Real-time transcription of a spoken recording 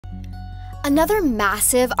Another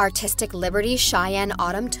massive artistic liberty Cheyenne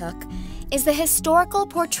Autumn took is the historical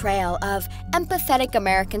portrayal of empathetic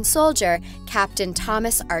American soldier Captain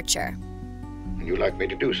Thomas Archer. You'd like me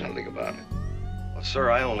to do something about it? Well, sir,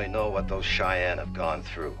 I only know what those Cheyenne have gone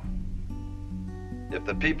through. If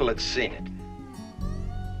the people had seen it,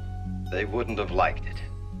 they wouldn't have liked it.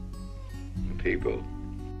 The people?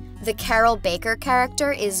 The Carol Baker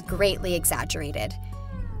character is greatly exaggerated.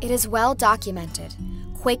 It is well documented.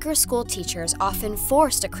 Quaker school teachers often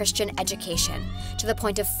forced a Christian education to the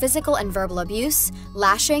point of physical and verbal abuse,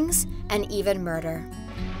 lashings, and even murder.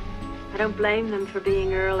 I don't blame them for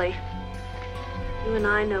being early. You and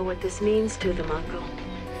I know what this means to them, Uncle.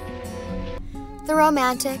 The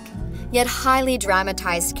romantic, yet highly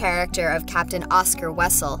dramatized character of Captain Oscar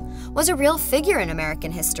Wessel was a real figure in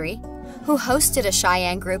American history, who hosted a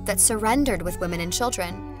Cheyenne group that surrendered with women and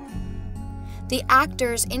children. The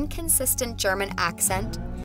actor's inconsistent German accent